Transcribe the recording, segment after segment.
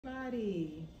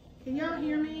everybody. Can y'all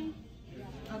hear me?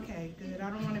 Okay, good. I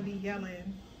don't want to be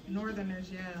yelling. Northerners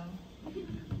yell.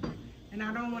 And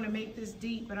I don't want to make this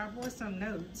deep, but I brought some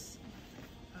notes.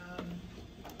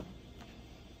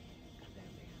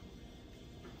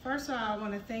 First of all, I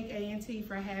want to thank A&T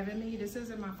for having me. This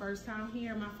isn't my first time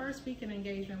here. My first speaking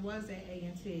engagement was at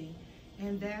A&T,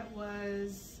 and that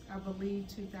was, I believe,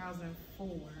 2004.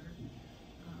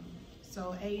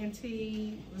 So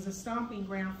A&T was a stomping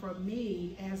ground for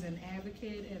me as an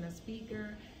advocate and a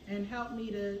speaker, and helped me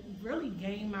to really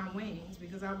gain my wings,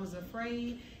 because I was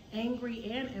afraid, angry,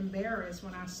 and embarrassed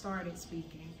when I started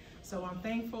speaking. So I'm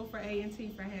thankful for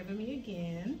A&T for having me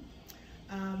again.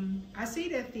 I see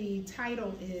that the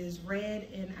title is Red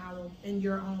in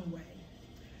Your Own Way.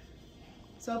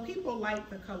 So people like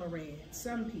the color red,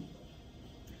 some people.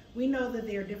 We know that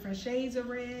there are different shades of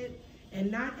red, and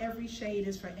not every shade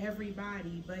is for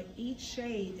everybody, but each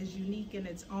shade is unique in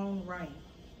its own right.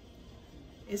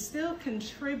 It still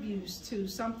contributes to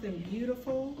something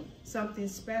beautiful, something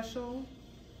special,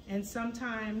 and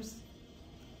sometimes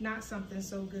not something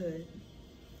so good.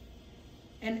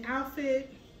 An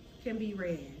outfit can be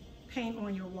red, paint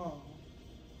on your wall,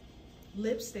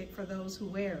 lipstick for those who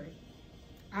wear it,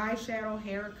 eyeshadow,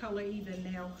 hair color, even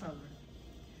nail color.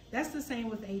 That's the same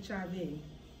with HIV.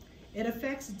 It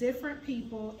affects different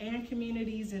people and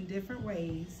communities in different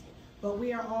ways, but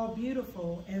we are all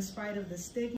beautiful in spite of the stigma